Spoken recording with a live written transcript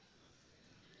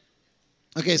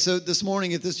Okay, so this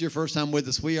morning, if this is your first time with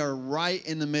us, we are right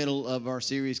in the middle of our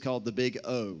series called The Big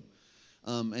O.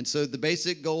 And so the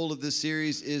basic goal of this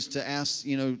series is to ask,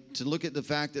 to look at the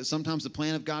fact that sometimes the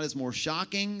plan of God is more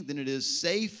shocking than it is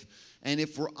safe. And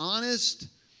if we're honest,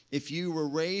 if you were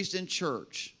raised in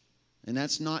church, and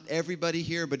that's not everybody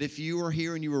here, but if you are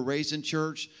here and you were raised in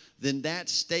church, then that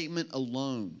statement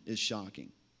alone is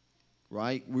shocking,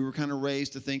 right? We were kind of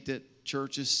raised to think that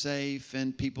church is safe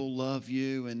and people love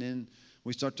you, and then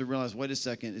we start to realize, wait a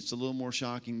second, it's a little more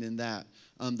shocking than that.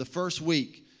 The first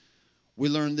week, we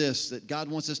learned this, that God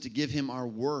wants us to give him our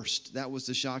worst. That was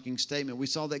the shocking statement. We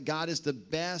saw that God is the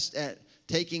best at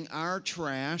taking our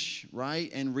trash,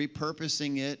 right, and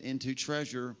repurposing it into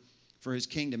treasure for his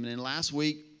kingdom. And then last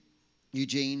week,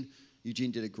 Eugene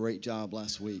did a great job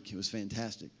last week. It was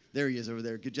fantastic. There he is over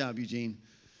there. Good job, Eugene.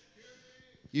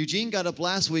 Eugene got up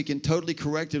last week and totally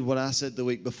corrected what I said the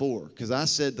week before, because I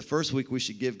said the first week we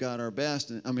should give God our best,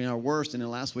 our worst, and then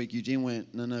last week Eugene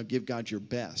went, no, give God your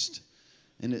best.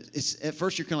 And it's at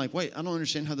first you're kind of like, wait, I don't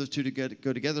understand how those two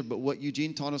go together, but what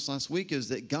Eugene taught us last week is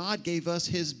that God gave us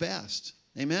his best.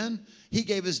 Amen? He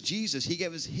gave us Jesus. He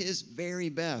gave us his very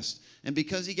best. And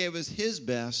because he gave us his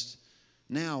best,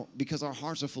 now, because our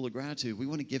hearts are full of gratitude, we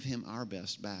want to give him our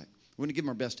best back. We want to give him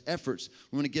our best efforts.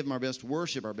 We want to give him our best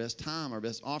worship, our best time, our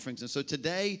best offerings. And so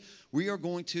today, we are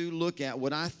going to look at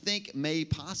what I think may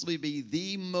possibly be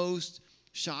the most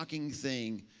shocking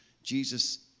thing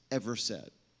Jesus ever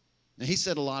said. Now, he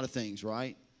said a lot of things,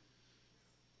 right?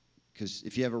 Because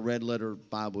if you have a red letter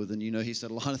Bible, then you know he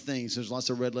said a lot of things. There's lots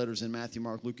of red letters in Matthew,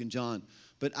 Mark, Luke, and John.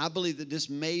 But I believe that this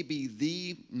may be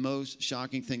the most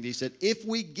shocking thing that he said. If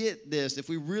we get this, if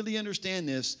we really understand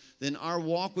this, then our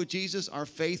walk with Jesus, our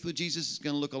faith with Jesus is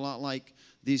going to look a lot like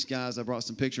these guys. I brought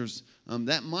some pictures.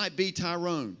 That might be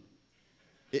Tyrone.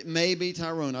 It may be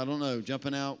Tyrone. I don't know.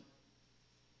 Jumping out,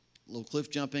 a little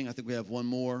cliff jumping. I think we have one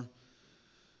more.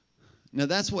 Now,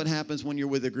 that's what happens when you're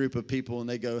with a group of people and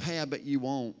they go, hey, I bet you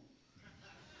won't.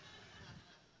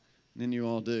 And then you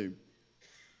all do.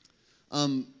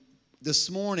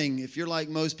 This morning, if you're like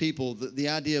most people, the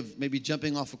idea of maybe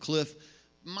jumping off a cliff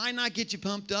might not get you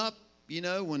pumped up. You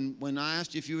know, when I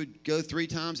asked you if you would go 3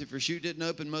 times if your chute didn't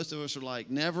open, most of us are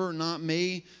like, never, not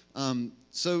me.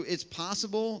 So it's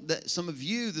possible that some of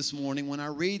you this morning, when I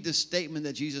read this statement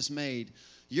that Jesus made,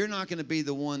 you're not going to be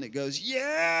the one that goes,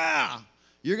 yeah!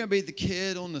 You're going to be the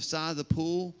kid on the side of the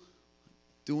pool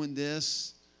doing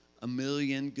this a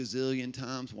million gazillion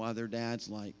times while their dad's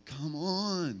like, come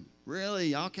on,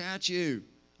 really, I'll catch you.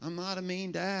 I'm not a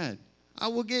mean dad. I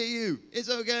will get you. It's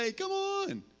okay. Come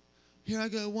on. Here I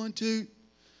go. 1, 2.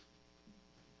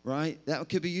 Right? That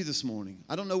could be you this morning.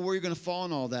 I don't know where you're going to fall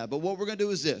in all that, but what we're going to do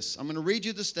is this. I'm going to read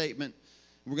you the statement.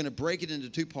 We're going to break it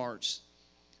into 2 parts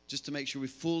just to make sure we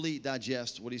fully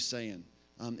digest what he's saying.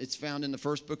 It's found in the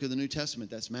first book of the New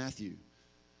Testament. That's Matthew.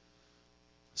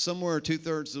 Somewhere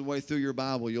 2/3 of the way through your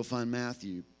Bible, you'll find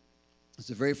Matthew. It's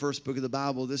the very first book of the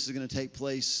Bible. This is going to take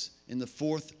place in the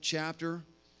 4th chapter,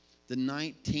 the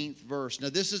 19th verse. Now,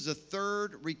 this is the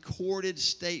third recorded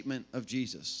statement of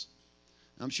Jesus.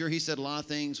 I'm sure he said a lot of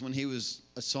things when he was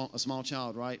a small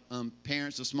child, right?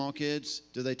 Parents of small kids,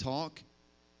 do they talk?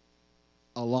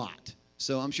 A lot.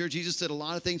 So I'm sure Jesus said a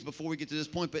lot of things before we get to this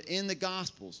point, but in the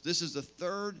Gospels, this is the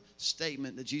third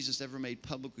statement that Jesus ever made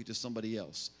publicly to somebody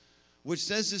else, which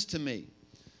says this to me.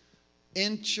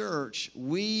 In church,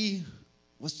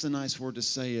 what's the nice word to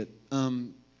say it?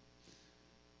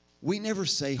 We never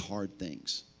say hard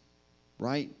things,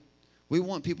 right? We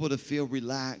want people to feel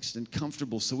relaxed and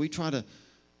comfortable, so we try to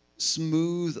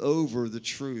smooth over the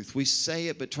truth. We say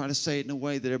it, but try to say it in a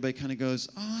way that everybody kind of goes,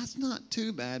 oh, that's not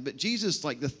too bad. But Jesus,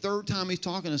 like the third time he's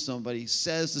talking to somebody,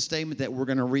 says the statement that we're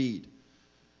going to read.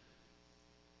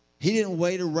 He didn't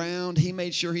wait around. He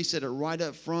made sure he said it right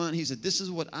up front. He said, this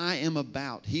is what I am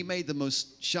about. He made the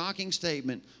most shocking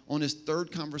statement on his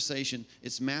third conversation.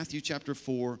 It's Matthew chapter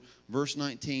 4, verse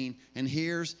 19. And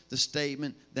here's the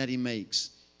statement that he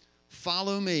makes.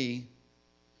 Follow me,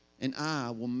 and I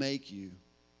will make you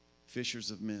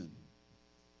fishers of men.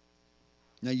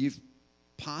 Now, you've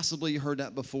possibly heard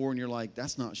that before, and you're like,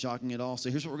 that's not shocking at all. So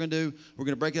here's what we're going to do. We're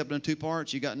going to break it up into 2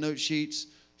 parts. You got note sheets.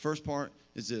 First part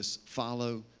is this,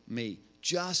 follow me.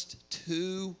 Just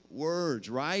 2 words,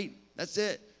 right? That's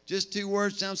it. Just 2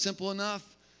 words sounds simple enough.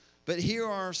 But here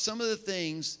are some of the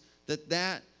things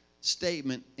that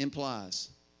statement implies.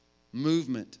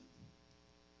 Movement.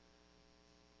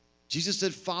 Jesus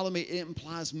said, follow me. It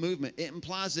implies movement. It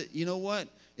implies that, you know what?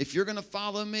 If you're going to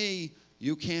follow me,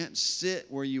 you can't sit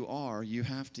where you are. You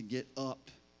have to get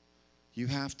up. You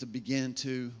have to begin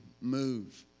to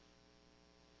move.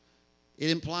 It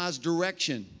implies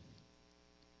direction.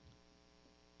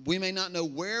 We may not know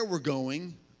where we're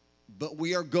going, but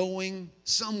we are going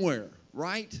somewhere,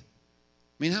 right?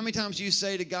 I mean, how many times do you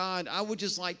say to God, I would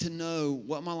just like to know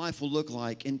what my life will look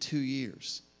like in 2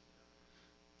 years?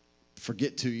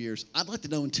 Forget 2 years. I'd like to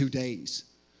know in 2 days.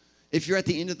 If you're at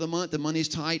the end of the month, the money's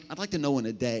tight, I'd like to know in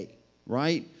a day,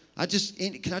 right?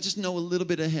 Can I just know a little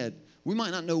bit ahead? We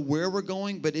might not know where we're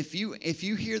going, but if you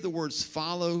hear the words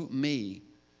follow me,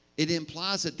 it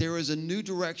implies that there is a new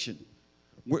direction.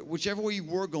 Whichever way you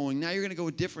were going, now you're going to go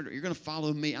different. You're going to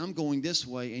follow me. I'm going this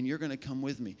way, and you're going to come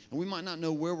with me. And we might not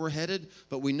know where we're headed,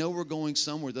 but we know we're going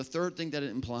somewhere. The third thing that it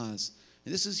implies,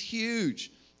 and this is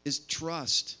huge, is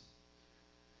trust.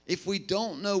 If we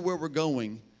don't know where we're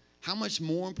going, how much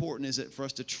more important is it for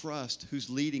us to trust who's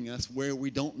leading us where we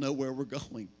don't know where we're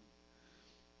going?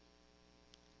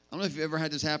 I don't know if you've ever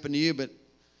had this happen to you, but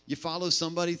you follow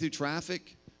somebody through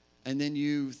traffic, and then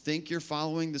you think you're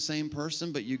following the same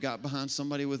person, but you got behind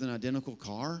somebody with an identical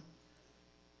car.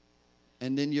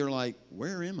 And then you're like,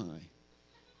 where am I? You're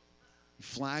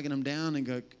flagging them down and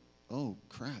go, oh,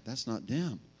 crap, that's not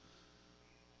them.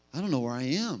 I don't know where I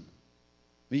am.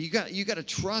 I mean, you got to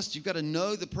trust. You've got to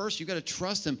know the person. You've got to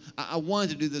trust them. I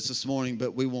wanted to do this morning,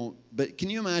 but we won't. But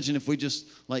can you imagine if we just,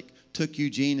 took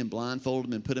Eugene and blindfolded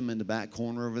him and put him in the back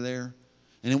corner over there?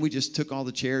 And then we just took all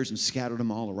the chairs and scattered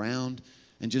them all around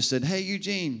and just said, hey,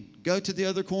 Eugene, go to the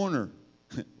other corner.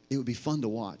 It would be fun to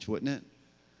watch, wouldn't it?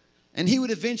 And he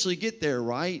would eventually get there,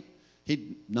 right?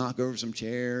 He'd knock over some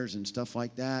chairs and stuff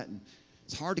like that. And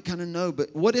it's hard to kind of know.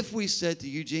 But what if we said to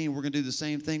Eugene, we're going to do the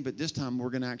same thing, but this time we're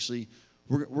going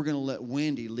to let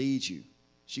Wendy lead you.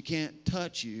 She can't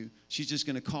touch you. She's just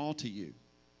going to call to you.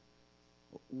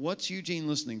 What's Eugene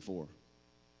listening for?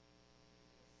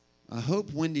 I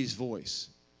hope Wendy's voice.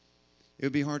 It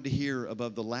would be hard to hear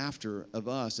above the laughter of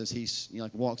us as he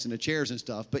walks into chairs and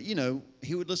stuff. But,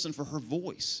 he would listen for her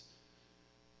voice.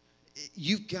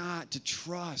 You've got to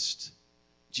trust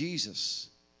Jesus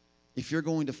if you're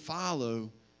going to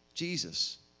follow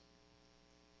Jesus.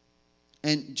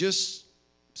 And just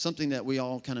something that we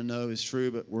all kind of know is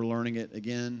true, but we're learning it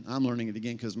again. I'm learning it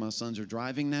again because my sons are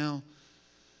driving now.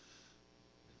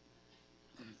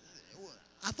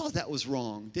 I thought that was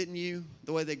wrong, didn't you?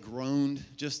 The way they groaned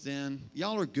just then.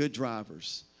 Y'all are good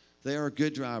drivers. They are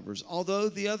good drivers. Although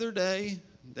the other day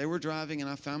they were driving and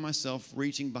I found myself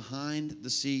reaching behind the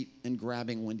seat and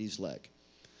grabbing Wendy's leg.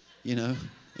 I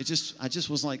just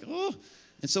was like, oh.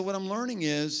 And so what I'm learning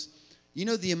is,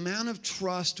 the amount of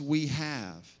trust we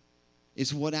have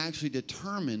is what actually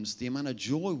determines the amount of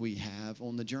joy we have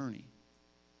on the journey.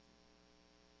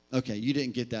 Okay, you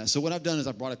didn't get that. So what I've done is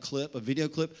I brought a video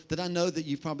clip that I know that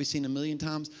you've probably seen a million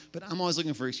times, but I'm always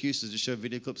looking for excuses to show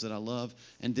video clips that I love,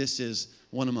 and this is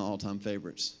one of my all-time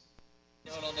favorites.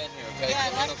 Going on down here, okay? Yeah,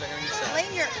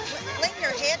 lean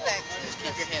your head back. Just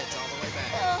keep your heads all the way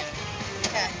back, okay?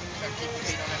 Okay. Keep your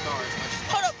feet on that bar as much as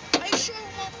possible. Hold up. Are you sure we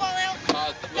won't fall out?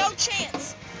 No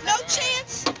chance. No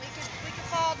chance. We could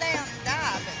fall down and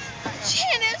die, but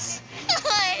Janice,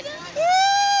 God.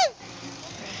 Woo!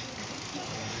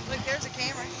 Look, there's a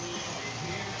camera.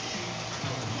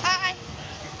 Hi.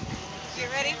 Get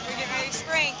ready. We're getting ready to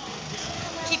spring.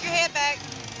 Keep your head back.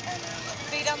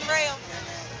 Feet on the rail.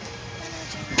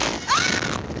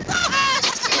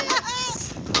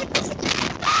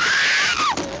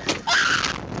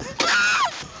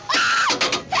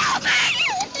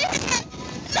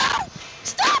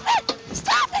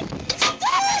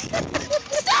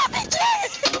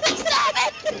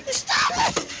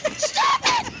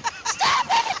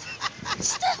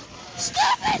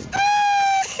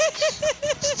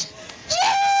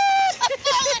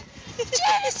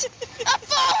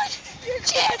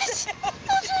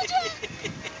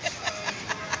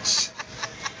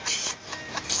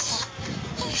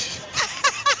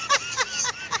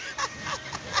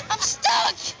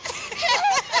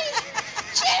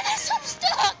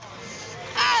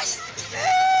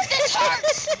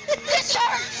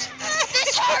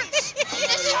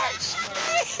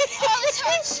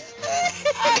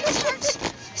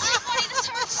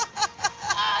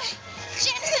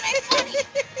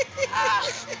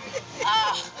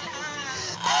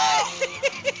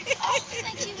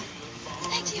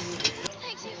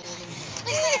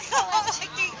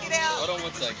 Hold on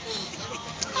one second.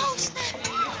 Oh, snap.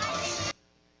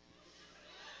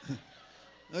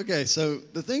 Okay, so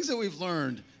the things that we've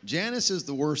learned, Janice is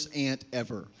the worst aunt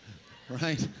ever,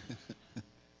 right?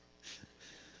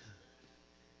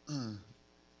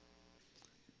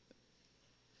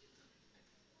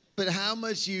 But how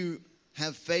much you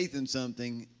have faith in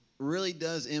something really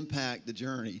does impact the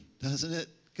journey, doesn't it?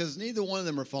 Because neither one of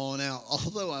them are falling out,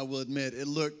 although I will admit it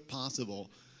looked possible.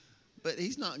 But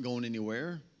he's not going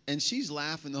anywhere. And she's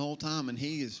laughing the whole time, and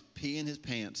he is peeing his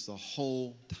pants the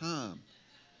whole time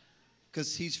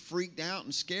because he's freaked out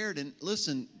and scared. And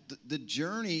listen, the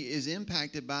journey is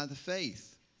impacted by the faith.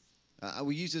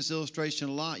 We use this illustration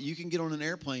a lot. You can get on an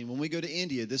airplane. When we go to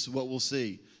India, this is what we'll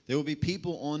see. There will be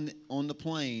people on the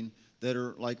plane that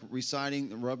are like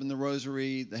reciting, rubbing the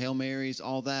rosary, the Hail Marys,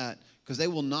 all that, because they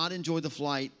will not enjoy the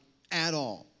flight at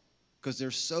all because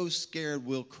they're so scared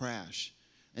we'll crash.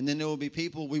 And then there will be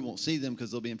people, we won't see them because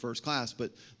they'll be in first class,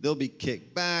 but they'll be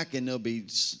kicked back and they'll be,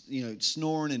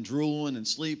 snoring and drooling and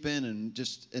sleeping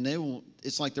and they won't,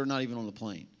 it's like they're not even on the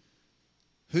plane.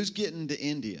 Who's getting to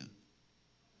India?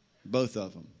 Both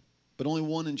of them. But only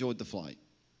one enjoyed the flight.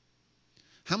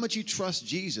 How much you trust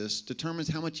Jesus determines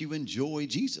how much you enjoy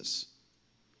Jesus.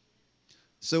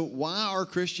 So why are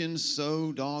Christians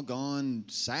so doggone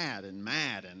sad and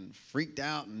mad and freaked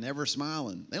out and never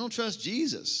smiling? They don't trust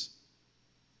Jesus.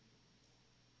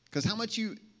 Because how much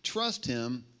you trust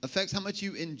him affects how much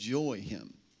you enjoy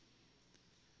him.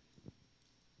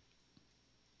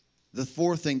 The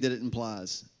fourth thing that it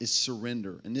implies is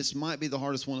surrender. And this might be the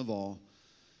hardest one of all.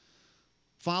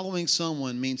 Following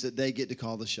someone means that they get to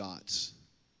call the shots.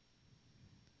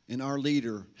 And our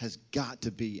leader has got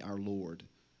to be our Lord.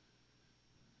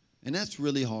 And that's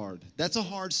really hard. That's a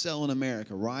hard sell in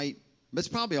America, right? But it's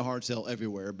probably a hard sell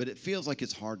everywhere. But it feels like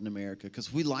it's hard in America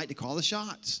because we like to call the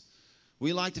shots.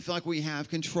 We like to feel like we have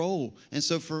control. And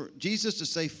so for Jesus to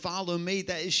say, follow me,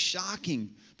 that is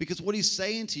shocking. Because what he's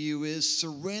saying to you is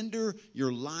surrender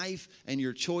your life and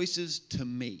your choices to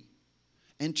me.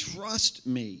 And trust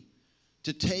me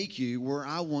to take you where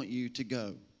I want you to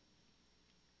go.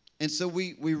 And so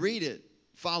we read it,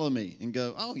 follow me, and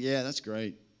go, oh, yeah, that's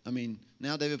great. I mean,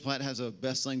 now David Platt has a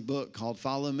best-selling book called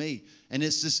Follow Me. And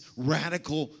it's this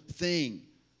radical thing.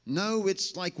 No,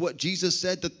 it's like what Jesus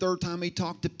said the third time he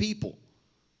talked to people.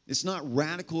 It's not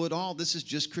radical at all. This is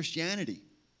just Christianity.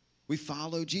 We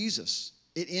follow Jesus.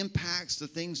 It impacts the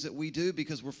things that we do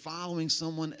because we're following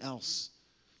someone else.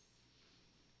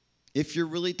 If you're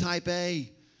really type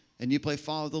A and you play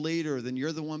follow the leader, then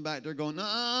you're the one back there going,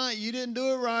 you didn't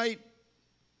do it right.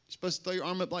 You're supposed to throw your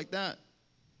arm up like that.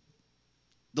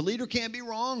 The leader can't be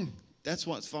wrong. That's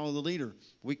what's follow the leader.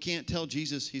 We can't tell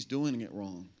Jesus he's doing it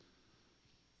wrong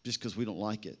just because we don't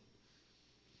like it.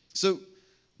 So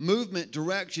movement,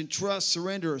 direction, trust,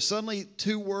 surrender. Suddenly,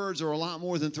 2 words are a lot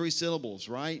more than 3 syllables,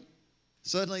 right?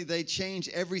 Suddenly, they change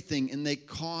everything and they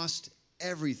cost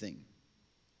everything.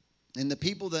 And the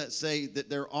people that say that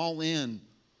they're all in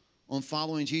on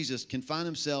following Jesus can find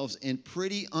themselves in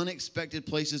pretty unexpected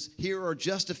places. Here are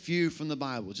just a few from the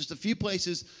Bible. Just a few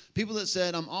places. People that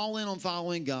said, I'm all in on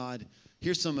following God.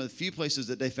 Here's some of the few places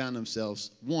that they found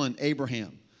themselves. 1,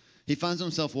 Abraham. He finds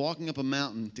himself walking up a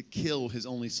mountain to kill his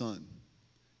only son.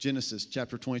 Genesis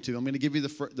chapter 22. I'm going to give you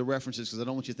the references because I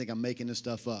don't want you to think I'm making this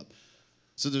stuff up.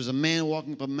 So there's a man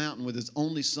walking up a mountain with his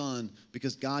only son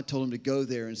because God told him to go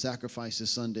there and sacrifice his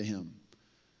son to him.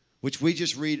 Which we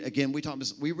just read, again,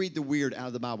 we read the weird out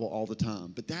of the Bible all the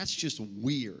time. But that's just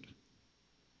weird.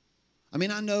 I mean,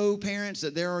 I know, parents,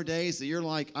 that there are days that you're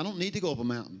like, I don't need to go up a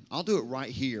mountain. I'll do it right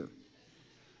here.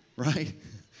 Right?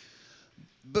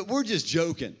 But we're just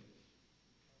joking.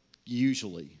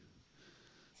 Usually.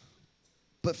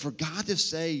 But for God to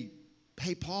say,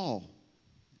 hey, Paul,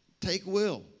 take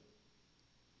Will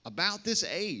about this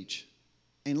age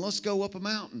and let's go up a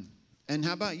mountain. And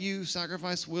how about you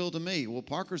sacrifice Will to me? Well,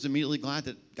 Parker's immediately glad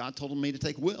that God told me to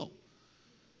take Will.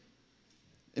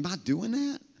 Am I doing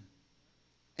that?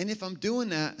 And if I'm doing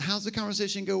that, how's the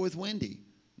conversation go with Wendy?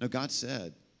 No, God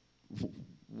said.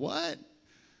 What?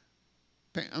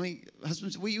 I mean,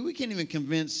 husbands, we can't even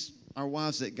convince our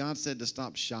wives that God said to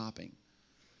stop shopping.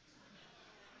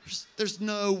 There's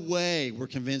no way we're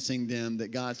convincing them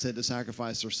that God said to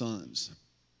sacrifice their sons.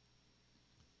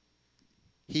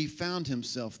 He found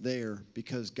himself there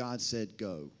because God said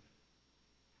go.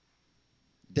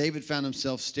 David found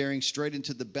himself staring straight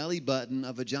into the belly button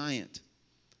of a giant.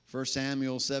 1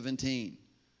 Samuel 17.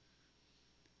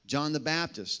 John the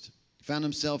Baptist found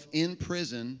himself in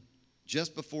prison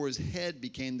just before his head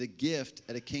became the gift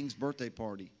at a king's birthday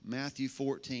party. Matthew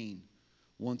 14,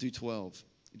 1 through 12.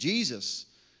 Jesus,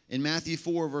 in Matthew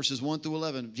 4, verses 1 through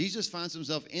 11, Jesus finds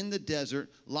himself in the desert,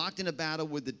 locked in a battle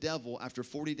with the devil after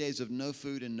 40 days of no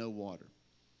food and no water.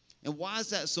 And why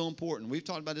is that so important? We've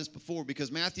talked about this before because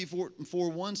Matthew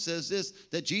 4:1 says this,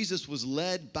 that Jesus was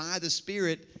led by the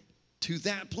Spirit to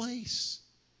that place.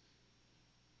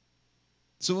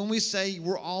 So when we say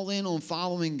we're all in on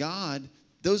following God,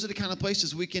 those are the kind of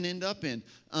places we can end up in.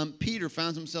 Peter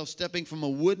finds himself stepping from a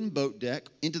wooden boat deck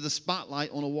into the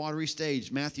spotlight on a watery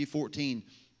stage, Matthew 14,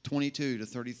 22 to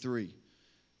 33.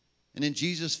 And then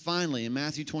Jesus finally, in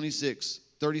Matthew 26,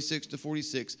 36 to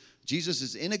 46, Jesus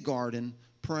is in a garden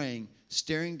praying,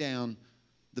 staring down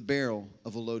the barrel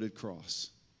of a loaded cross.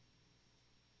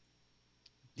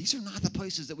 These are not the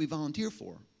places that we volunteer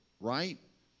for, right?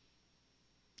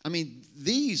 I mean,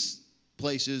 these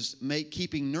places make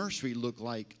keeping nursery look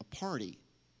like a party.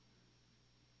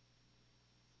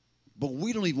 But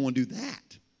we don't even want to do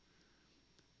that.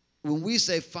 When we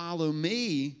say, follow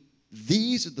me,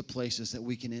 these are the places that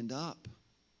we can end up.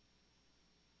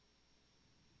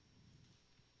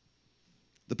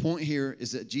 The point here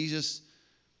is that Jesus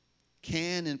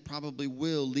can and probably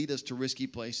will lead us to risky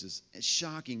places,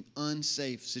 shocking,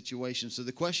 unsafe situations. So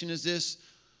the question is this: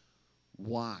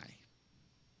 why?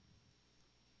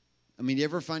 I mean, you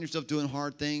ever find yourself doing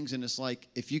hard things and it's like,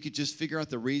 if you could just figure out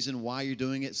the reason why you're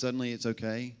doing it, suddenly it's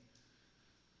okay?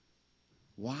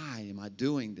 Why am I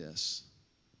doing this?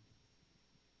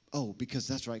 Oh, because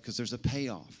that's right, because there's a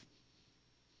payoff.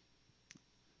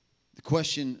 The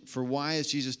question for why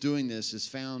is Jesus doing this is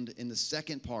found in the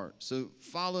second part. So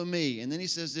follow me. And then he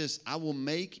says this: I will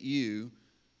make you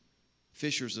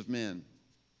fishers of men.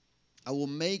 I will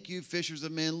make you fishers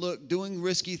of men. Look, doing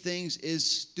risky things is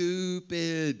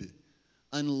stupid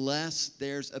unless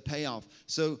there's a payoff.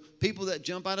 So people that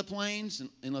jump out of planes,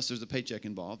 unless there's a paycheck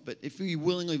involved, but if you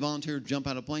willingly volunteer to jump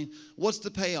out of a plane, what's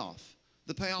the payoff?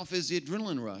 The payoff is the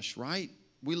adrenaline rush, right?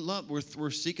 We're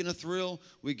seeking a thrill.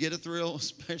 We get a thrill,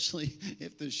 especially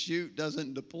if the chute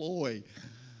doesn't deploy.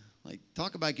 Like,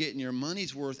 talk about getting your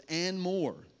money's worth and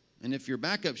more. And if your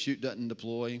backup chute doesn't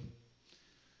deploy,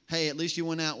 hey, at least you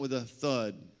went out with a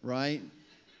thud, right?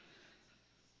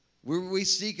 We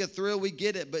seek a thrill, we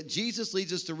get it. But Jesus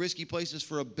leads us to risky places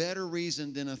for a better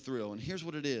reason than a thrill. And here's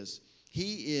what it is.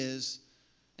 He is,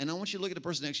 and I want you to look at the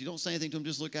person next to you. Don't say anything to him,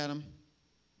 just look at him.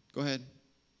 Go ahead.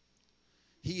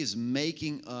 He is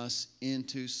making us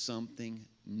into something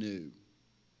new.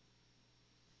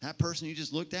 That person you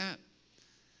just looked at,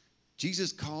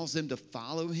 Jesus calls them to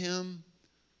follow him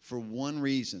for one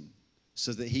reason,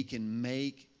 so that he can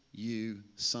make you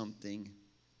something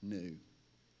new.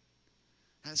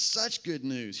 That's such good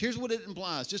news. Here's what it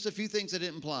implies. Just a few things that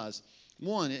it implies.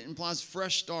 One, it implies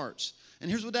fresh starts. And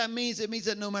here's what that means. It means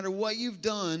that no matter what you've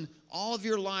done all of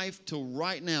your life till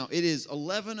right now, it is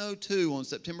 11:02 on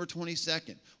September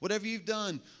 22nd. Whatever you've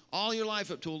done all your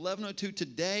life up to 11:02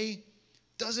 today,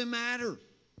 doesn't matter.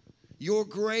 Your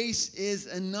grace is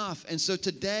enough. And so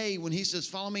today, when he says,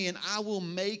 follow me and I will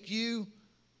make you,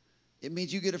 it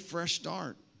means you get a fresh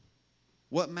start.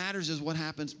 What matters is what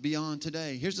happens beyond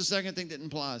today. Here's the second thing that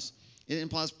implies. It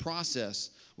implies process.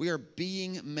 We are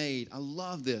being made. I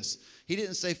love this. He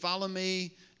didn't say, follow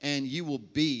me and you will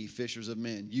be fishers of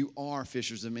men. You are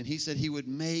fishers of men. He said he would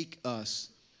make us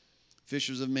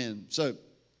fishers of men. So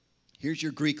here's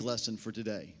your Greek lesson for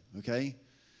today, okay?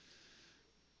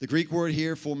 The Greek word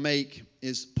here for make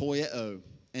is poieo.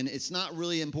 And it's not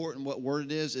really important what word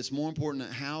it is. It's more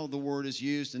important how the word is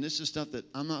used. And this is stuff that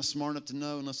I'm not smart enough to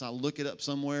know unless I look it up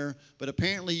somewhere. But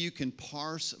apparently you can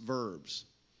parse verbs.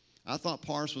 I thought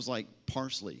parse was like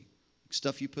parsley,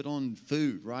 stuff you put on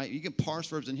food, right? You can parse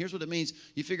verbs. And here's what it means.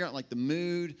 You figure out like the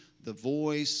mood, the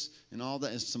voice, and all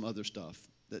that, and some other stuff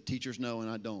that teachers know and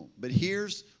I don't. But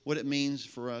here's what it means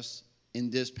for us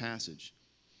in this passage.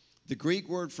 The Greek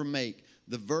word for make,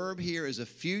 the verb here is a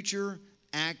future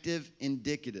active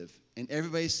indicative. And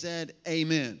everybody said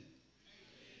amen. Amen.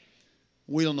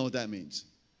 We don't know what that means.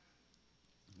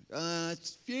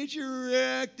 It's future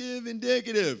active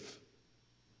indicative.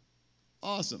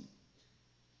 Awesome.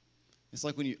 It's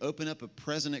like when you open up a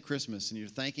present at Christmas and you're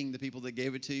thanking the people that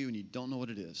gave it to you and you don't know what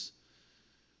it is.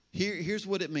 Here's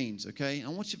what it means, okay? I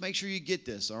want you to make sure you get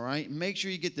this, all right? Make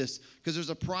sure you get this, because there's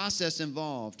a process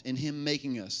involved in him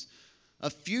making us. A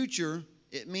future,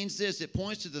 it means this. It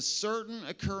points to the certain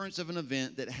occurrence of an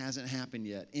event that hasn't happened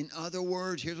yet. In other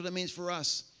words, here's what it means for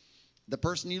us. The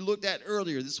person you looked at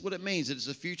earlier, this is what it means. It is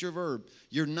a future verb.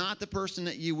 You're not the person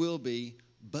that you will be,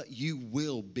 but you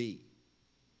will be.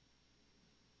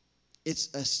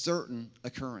 It's a certain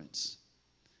occurrence.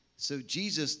 So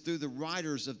Jesus, through the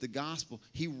writers of the gospel,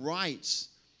 he writes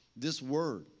this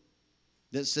word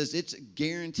that says it's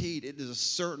guaranteed. It is a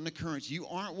certain occurrence. You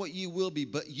aren't what you will be,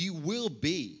 but you will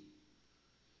be.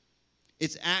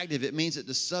 It's active. It means that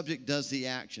the subject does the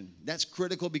action. That's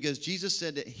critical because Jesus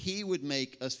said that he would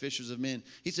make us fishers of men.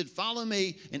 He said, follow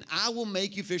me and I will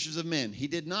make you fishers of men. He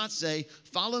did not say,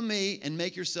 follow me and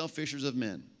make yourself fishers of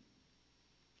men.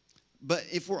 But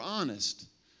if we're honest,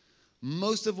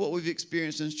 most of what we've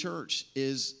experienced in church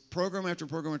is program after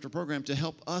program after program to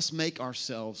help us make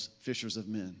ourselves fishers of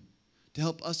men, to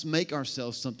help us make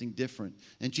ourselves something different.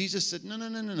 And Jesus said,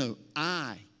 no.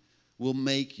 will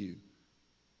make you.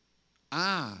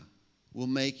 I will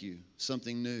make you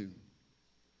something new.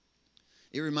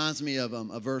 It reminds me of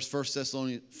a verse, 1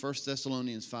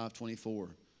 Thessalonians 5:24.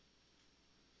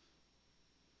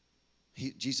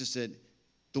 Jesus said,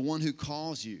 the one who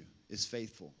calls you is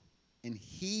faithful, and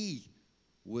he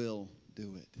will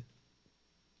do it.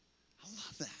 I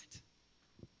love that.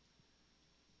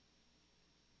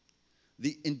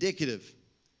 The indicative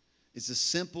is a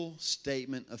simple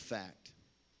statement of fact.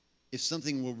 If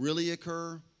something will really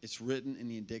occur, it's written in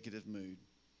the indicative mood.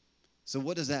 So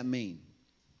what does that mean?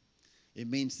 It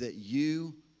means that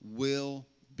you will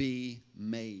be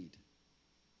made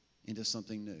into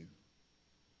something new.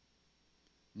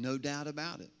 No doubt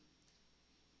about it.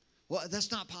 Well,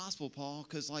 that's not possible, Paul,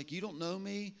 because you don't know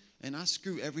me and I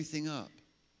screw everything up.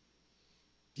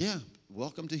 Yeah,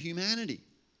 welcome to humanity.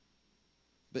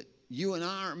 But you and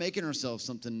I aren't making ourselves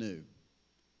something new.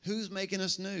 Who's making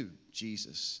us new?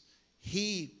 Jesus.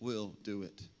 He will do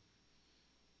it.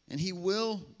 And he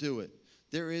will do it.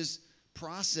 There is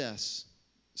process.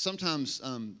 Sometimes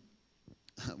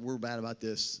we're bad about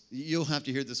this. You'll have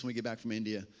to hear this when we get back from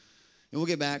India. And we'll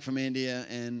get back from India,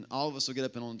 and all of us will get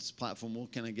up and on this platform. We'll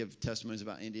kind of give testimonies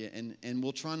about India, and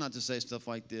we'll try not to say stuff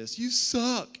like this. You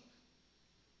suck.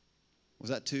 Was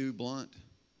that too blunt?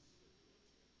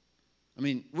 I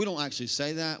mean, we don't actually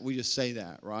say that. We just say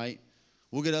that, right?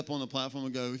 We'll get up on the platform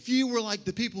and go, if you were like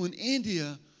the people in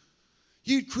India,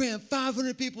 you'd cram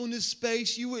 500 people in this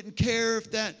space. You wouldn't care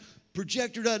if that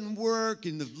projector doesn't work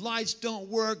and the lights don't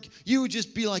work. You would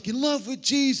just be like in love with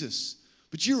Jesus.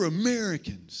 But you're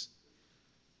Americans.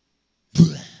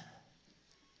 That's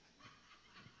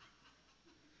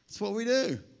what we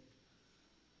do.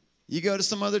 You go to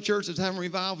some other church that's having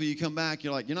revival, you come back,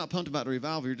 you're not pumped about the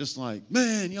revival. You're just like,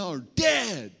 man, y'all are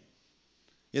dead.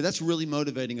 Yeah, that's really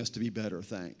motivating us to be better,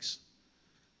 thanks.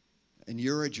 And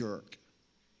you're a jerk.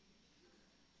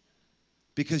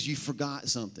 Because you forgot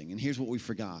something. And here's what we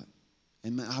forgot.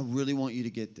 And man, I really want you to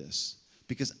get this.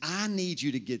 Because I need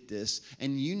you to get this,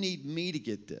 and you need me to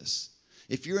get this.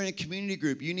 If you're in a community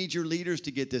group, you need your leaders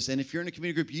to get this. And if you're in a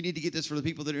community group, you need to get this for the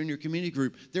people that are in your community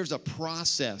group. There's a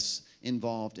process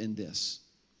involved in this.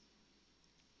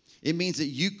 It means that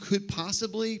you could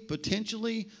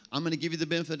potentially, I'm going to give you the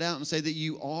benefit of the doubt and say that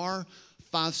you are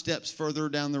 5 steps further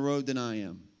down the road than I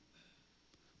am.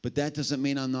 But that doesn't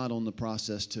mean I'm not on the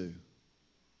process too.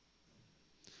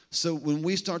 So when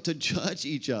we start to judge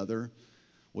each other,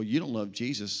 well, you don't love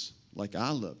Jesus like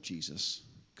I love Jesus.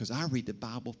 Because I read the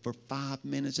Bible for 5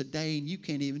 minutes a day and you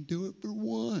can't even do it for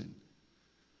 1.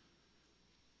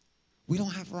 We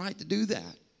don't have a right to do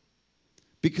that.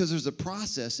 Because there's a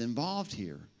process involved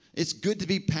here. It's good to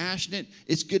be passionate.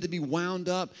 It's good to be wound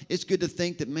up. It's good to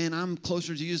think that, man, I'm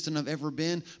closer to Jesus than I've ever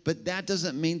been. But that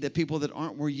doesn't mean that people that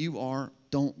aren't where you are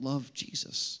don't love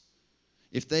Jesus.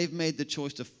 If they've made the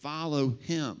choice to follow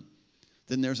him,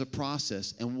 then there's a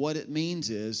process. And what it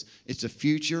means is it's a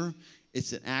future,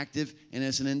 it's an active, and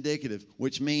it's an indicative,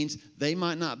 which means they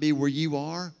might not be where you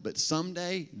are, but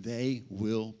someday they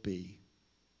will be.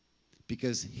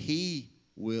 Because he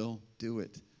will do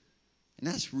it. And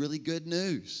that's really good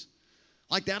news.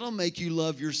 That'll make you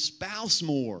love your spouse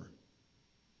more.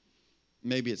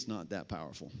 Maybe it's not that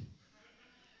powerful.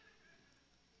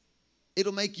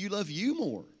 It'll make you love you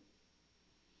more.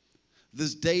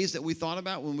 Those days that we thought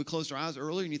about when we closed our eyes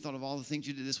earlier and you thought of all the things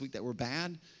you did this week that were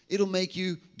bad, it'll make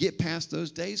you get past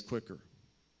those days quicker.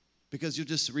 Because you'll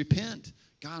just repent.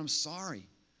 God, I'm sorry.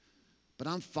 But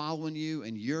I'm following you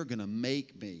and you're going to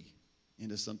make me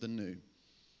into something new.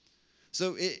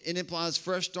 So it implies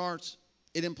fresh starts.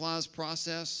 It implies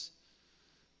process.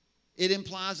 It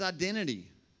implies identity.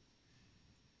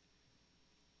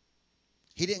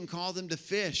 He didn't call them to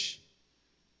fish.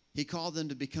 He called them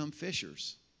to become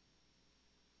fishers.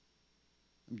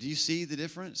 Do you see the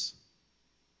difference?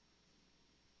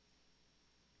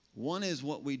 One is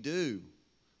what we do.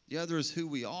 The other is who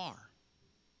we are.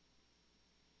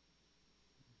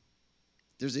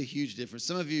 There's a huge difference.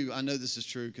 Some of you, I know this is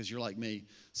true because you're like me.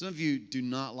 Some of you do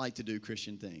not like to do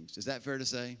Christian things. Is that fair to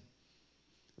say?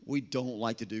 We don't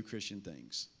like to do Christian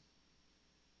things.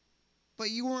 But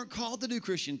you weren't called to do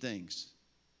Christian things.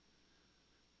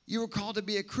 You were called to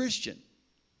be a Christian.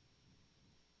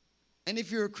 And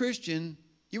if you're a Christian,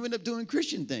 you end up doing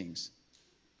Christian things.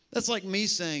 That's like me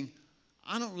saying,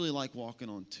 I don't really like walking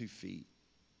on 2 feet.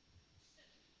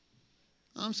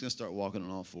 I'm just going to start walking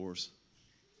on all 4s.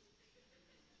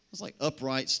 It's like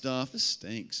upright stuff. This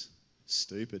stinks.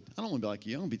 Stupid. I don't want to be like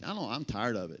you. I'm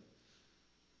tired of it.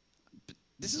 But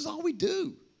this is all we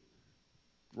do.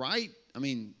 Right? I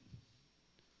mean,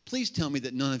 please tell me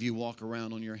that none of you walk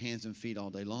around on your hands and feet all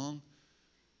day long.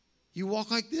 You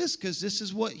walk like this because this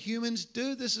is what humans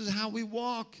do. This is how we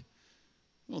walk.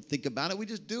 We don't think about it. We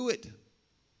just do it.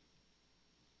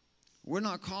 We're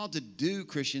not called to do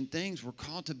Christian things. We're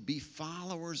called to be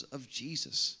followers of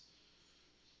Jesus.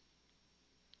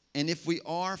 And if we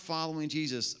are following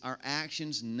Jesus, our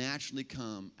actions naturally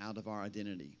come out of our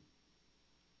identity.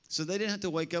 So they didn't have to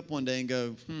wake up one day and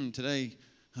go, today,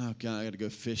 oh God, I got to go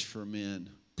fish for men.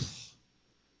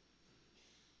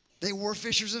 They were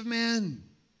fishers of men.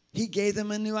 He gave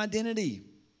them a new identity.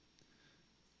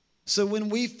 So when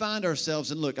we find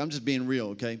ourselves, and look, I'm just being real,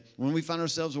 okay? When we find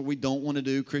ourselves where we don't want to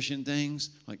do Christian things,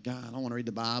 like, God, I don't want to read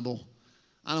the Bible.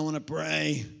 I don't want to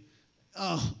pray.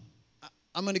 Oh,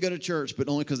 I'm going to go to church, but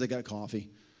only because they got coffee.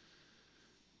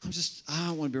 I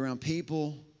don't want to be around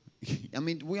people. I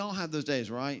mean, we all have those days,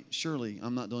 right? Surely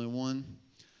I'm not the only one.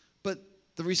 But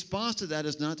the response to that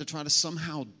is not to try to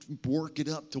somehow work it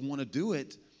up to want to do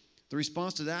it. The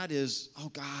response to that is, oh,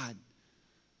 God,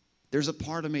 there's a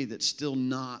part of me that's still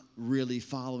not really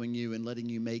following you and letting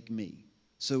you make me.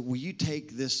 So will you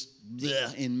take this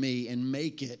in me and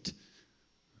make it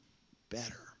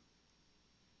better?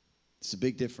 It's a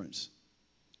big difference.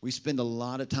 We spend a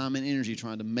lot of time and energy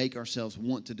trying to make ourselves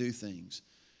want to do things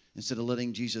instead of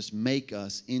letting Jesus make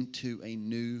us into a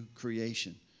new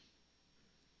creation.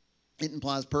 It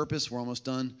implies purpose. We're almost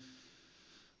done.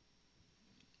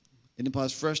 It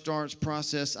implies fresh starts,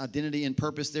 process, identity, and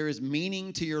purpose. There is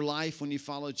meaning to your life when you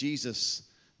follow Jesus.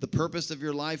 The purpose of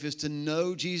your life is to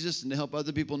know Jesus and to help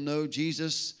other people know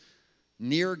Jesus.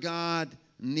 Near God,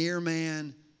 near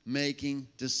man, making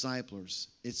disciples.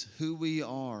 It's who we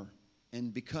are.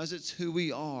 And because it's who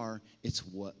we are, it's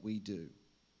what we do.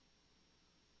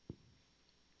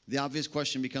 The obvious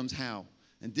question becomes how.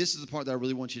 And this is the part that I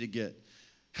really want you to get.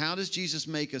 How does Jesus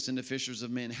make us into fishers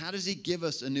of men? How does he give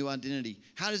us a new identity?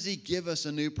 How does he give us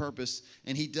a new purpose?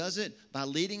 And he does it by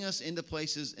leading us into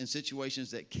places and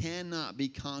situations that cannot be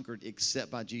conquered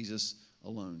except by Jesus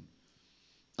alone.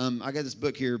 I got this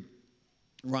book here,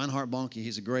 Reinhard Bonnke.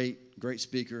 He's a great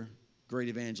speaker, great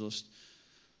evangelist.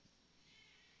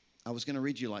 I was going to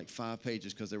read you like 5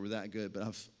 pages because they were that good, but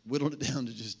I've whittled it down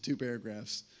to just 2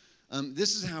 paragraphs.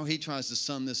 This is how he tries to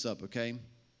sum this up, okay?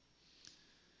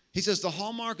 He says, the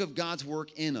hallmark of God's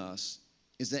work in us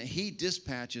is that he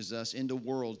dispatches us into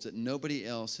worlds that nobody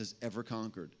else has ever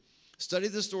conquered. Study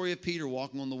the story of Peter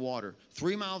walking on the water.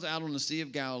 3 miles out on the Sea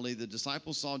of Galilee, the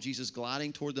disciples saw Jesus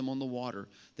gliding toward them on the water.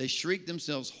 They shrieked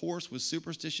themselves hoarse with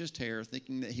superstitious terror,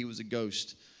 thinking that he was a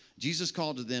ghost. Jesus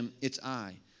called to them, "It's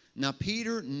I." Now,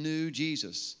 Peter knew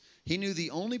Jesus. He knew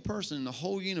the only person in the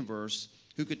whole universe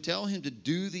who could tell him to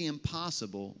do the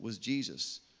impossible was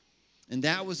Jesus. And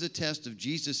that was the test of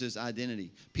Jesus'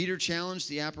 identity. Peter challenged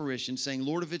the apparition, saying,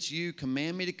 "Lord, if it's you,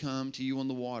 command me to come to you on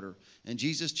the water." And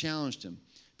Jesus challenged him.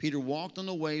 Peter walked on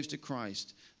the waves to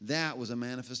Christ. That was a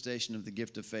manifestation of the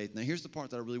gift of faith. Now, here's the part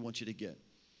that I really want you to get.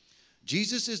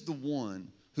 Jesus is the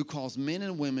one who calls men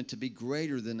and women to be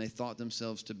greater than they thought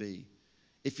themselves to be.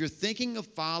 If you're thinking of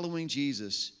following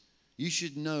Jesus, you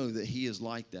should know that he is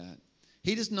like that.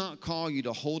 He does not call you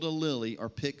to hold a lily or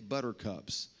pick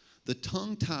buttercups. The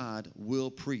tongue-tied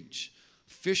will preach.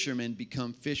 Fishermen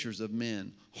become fishers of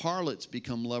men. Harlots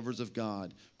become lovers of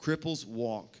God. Cripples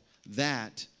walk.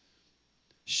 That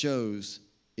shows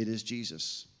it is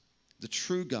Jesus, the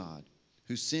true God,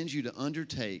 who sends you to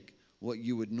undertake what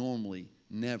you would normally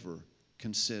never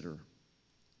consider.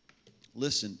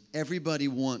 Listen, everybody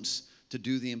wants to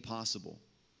do the impossible,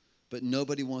 but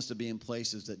nobody wants to be in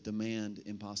places that demand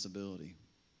impossibility.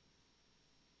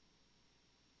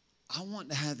 I want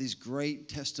to have these great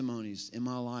testimonies in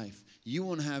my life. You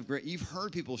want to have you've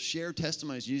heard people share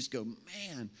testimonies. You just go,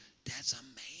 man, that's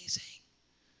amazing.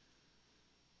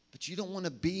 But you don't want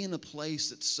to be in a place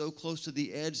that's so close to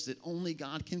the edge that only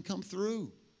God can come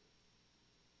through.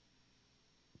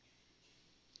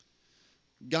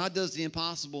 God does the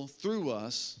impossible through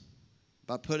us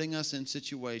by putting us in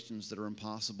situations that are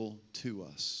impossible to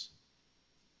us.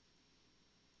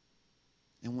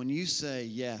 And when you say,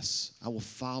 yes, I will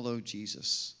follow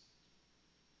Jesus,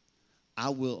 I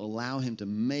will allow him to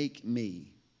make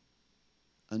me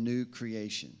a new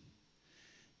creation.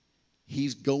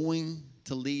 He's going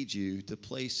to lead you to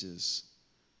places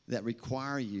that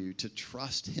require you to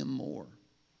trust him more.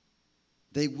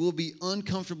 They will be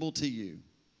uncomfortable to you.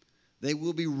 They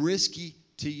will be risky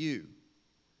to you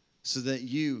so that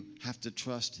you have to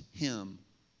trust him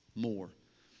more.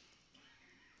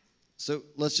 So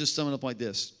let's just sum it up like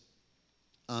this.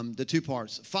 The 2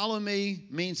 parts. Follow me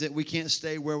means that we can't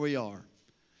stay where we are.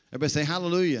 Everybody say,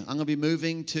 hallelujah. I'm going to be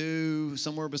moving to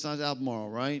somewhere besides Albemarle,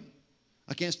 right?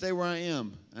 I can't stay where I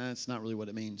am. That's not really what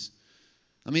it means.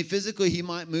 I mean, physically, he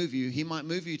might move you. He might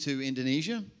move you to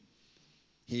Indonesia.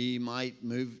 He might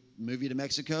move you to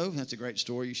Mexico. That's a great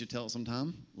story. You should tell it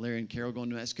sometime. Larry and Carol going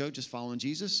to Mexico, just following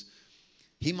Jesus.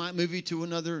 He might move you to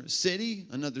another city,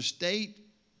 another state.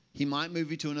 He might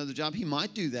move you to another job. He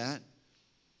might do that.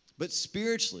 But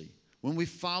spiritually, when we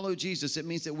follow Jesus, it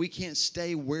means that we can't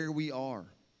stay where we are.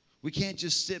 We can't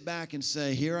just sit back and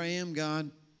say, here I am,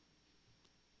 God.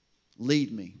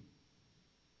 Lead me.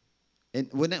 And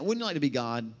wouldn't you like to be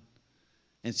God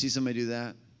and see somebody do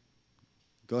that?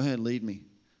 Go ahead, lead me.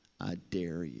 I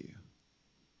dare you.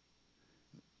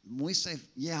 When we say,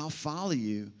 yeah, I'll follow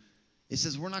you, it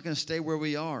says we're not going to stay where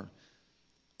we are.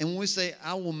 And when we say,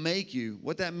 I will make you,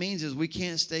 what that means is we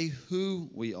can't stay who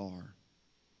we are.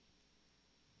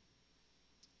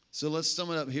 So let's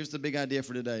sum it up. Here's the big idea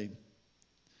for today.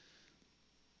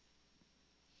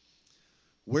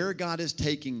 Where God is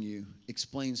taking you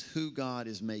explains who God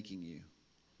is making you.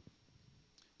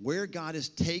 Where God is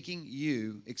taking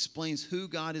you explains who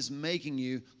God is making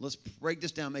you. Let's break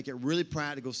this down, make it really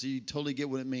practical so you totally get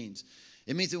what it means.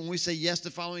 It means that when we say yes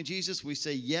to following Jesus, we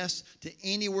say yes to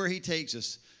anywhere he takes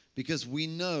us because we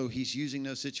know he's using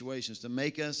those situations to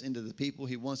make us into the people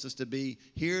he wants us to be.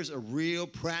 Here's a real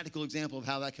practical example of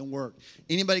how that can work.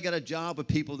 Anybody got a job with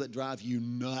people that drive you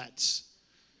nuts?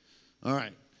 All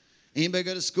right. Anybody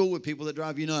go to school with people that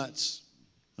drive you nuts?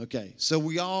 Okay. So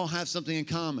we all have something in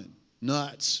common.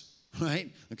 Nuts,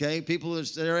 right? Okay, people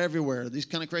they're everywhere. These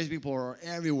kind of crazy people are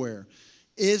everywhere.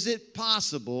 Is it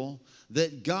possible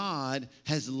that God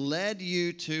has led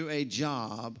you to a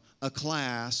job, a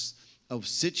class, a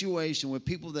situation with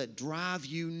people that drive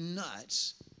you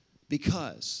nuts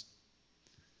because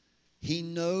he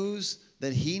knows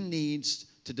that he needs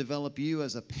to develop you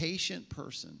as a patient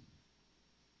person?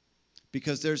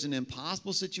 Because there's an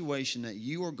impossible situation that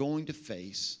you are going to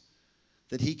face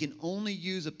that he can only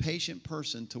use a patient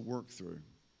person to work through.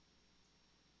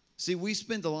 See, we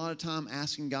spend a lot of time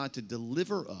asking God to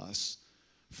deliver us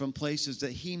from places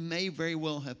that he may very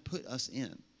well have put us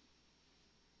in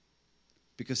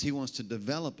because he wants to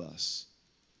develop us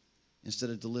instead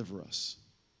of deliver us.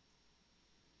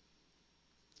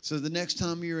 So the next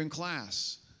time you're in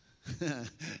class and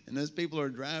those people are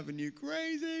driving you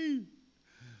crazy,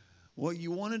 what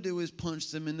you want to do is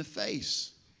punch them in the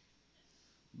face.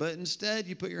 But instead,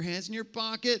 you put your hands in your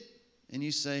pocket and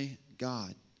you say,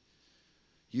 God,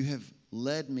 you have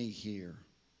led me here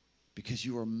because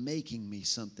you are making me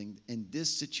something, and this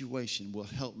situation will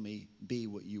help me be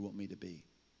what you want me to be.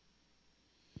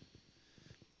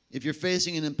 If you're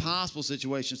facing an impossible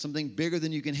situation, something bigger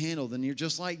than you can handle, then you're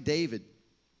just like David.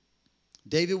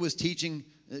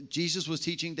 Jesus was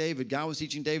teaching David, God was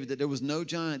teaching David that there was no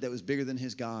giant that was bigger than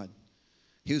his God.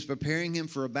 He was preparing him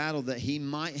for a battle that he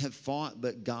might have fought,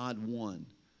 but God won.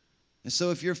 And so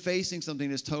if you're facing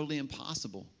something that's totally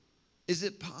impossible, is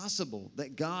it possible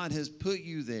that God has put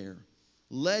you there,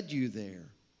 led you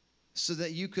there, so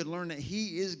that you could learn that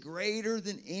he is greater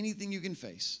than anything you can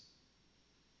face?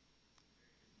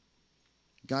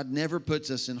 God never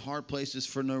puts us in hard places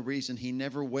for no reason. He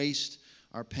never wastes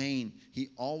our pain. He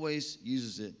always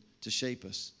uses it to shape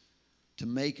us, to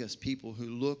make us people who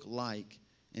look like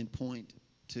and point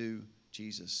to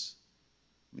Jesus.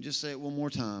 Let me just say it one more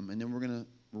time, and then we're going to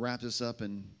wrap this up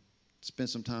and spend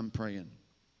some time praying.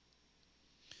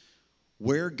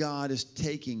 Where God is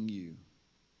taking you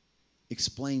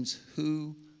explains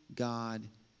who God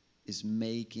is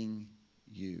making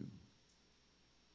you.